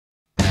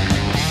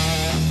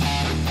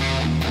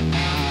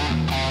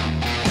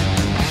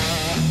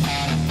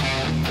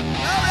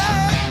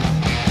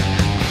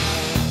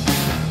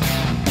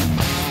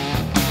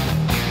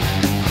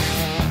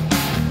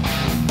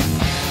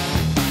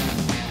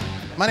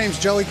My name's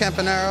Joey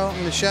Campanaro.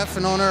 I'm the chef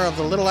and owner of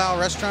the Little Owl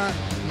Restaurant,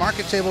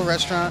 Market Table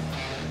Restaurant,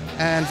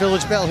 and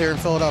Village Bell here in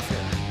Philadelphia.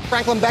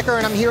 Franklin Becker,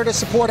 and I'm here to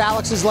support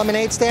Alex's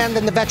Lemonade Stand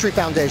and the Vetri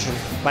Foundation.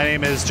 My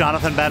name is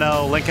Jonathan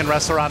Benno, Lincoln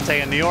Restaurante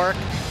in New York,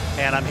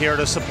 and I'm here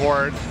to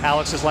support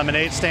Alex's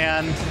Lemonade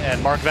Stand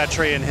and Mark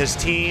Vetri and his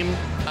team.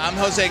 I'm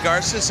Jose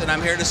Garces, and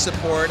I'm here to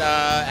support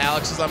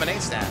Alex's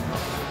Lemonade Stand.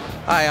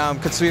 Hi, I'm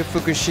Katsuya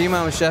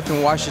Fukushima. I'm a chef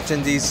in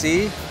Washington,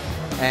 D.C.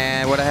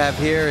 And what I have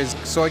here is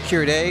soy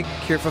cured egg,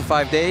 cured for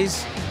 5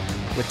 days,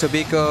 with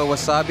tobiko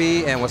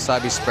wasabi and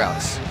wasabi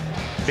sprouts.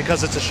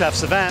 Because it's a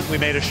chef's event, we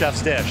made a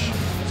chef's dish.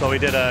 So we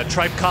did a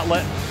tripe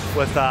cutlet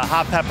with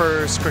hot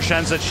peppers,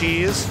 crescenza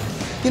cheese.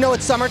 You know,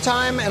 it's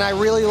summertime, and I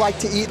really like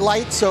to eat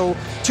light, so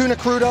tuna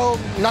crudo,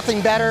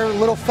 nothing better,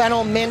 little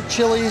fennel, mint,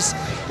 chilies,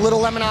 little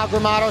lemon al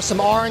gramato, some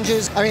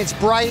oranges. I mean, it's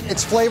bright,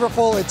 it's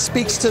flavorful, it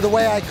speaks to the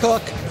way I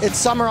cook. It's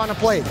summer on a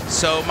plate.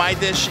 So my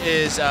dish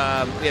is,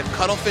 we have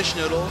cuttlefish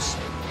noodles.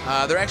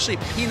 They're actually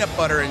peanut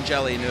butter and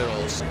jelly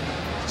noodles.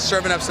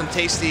 Serving up some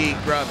tasty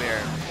grub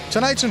here.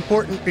 Tonight's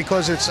important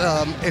because it's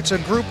a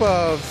group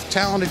of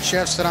talented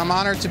chefs that I'm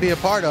honored to be a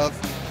part of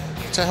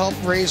to help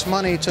raise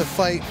money to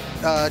fight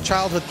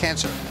childhood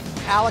cancer.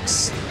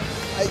 Alex,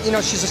 you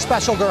know, she's a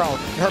special girl.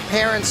 Her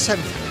parents have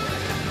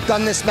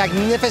done this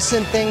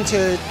magnificent thing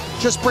to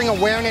just bring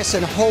awareness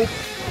and hope.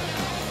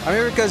 I'm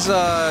here because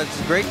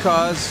it's a great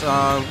cause,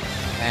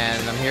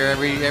 and I'm here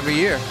every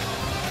year.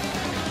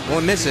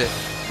 Won't miss it.